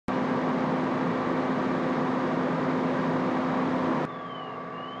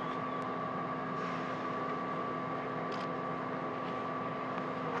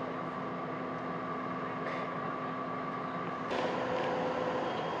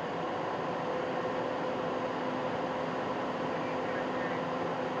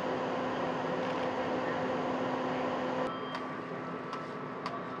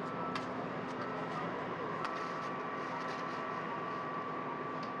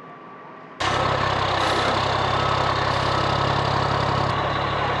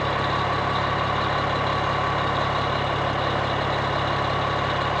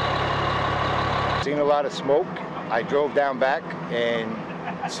a lot of smoke. I drove down back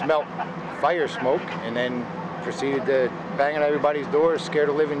and smelt fire smoke, and then proceeded to bang on everybody's doors, scare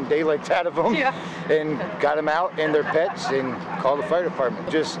the living daylights out of them, and got them out and their pets and called the fire department.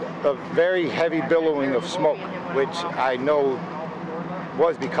 Just a very heavy billowing of smoke, which I know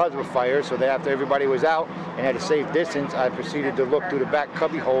was because of a fire. So that after everybody was out and at a safe distance, I proceeded to look through the back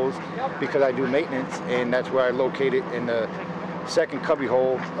cubby holes because I do maintenance, and that's where I located in the second cubby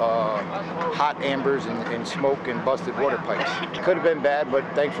hole hot ambers and smoke and busted water pipes. Could have been bad, but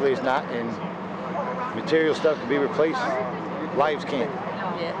thankfully it's not, and material stuff can be replaced. Lives can't.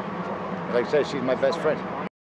 Like I said, she's my best friend.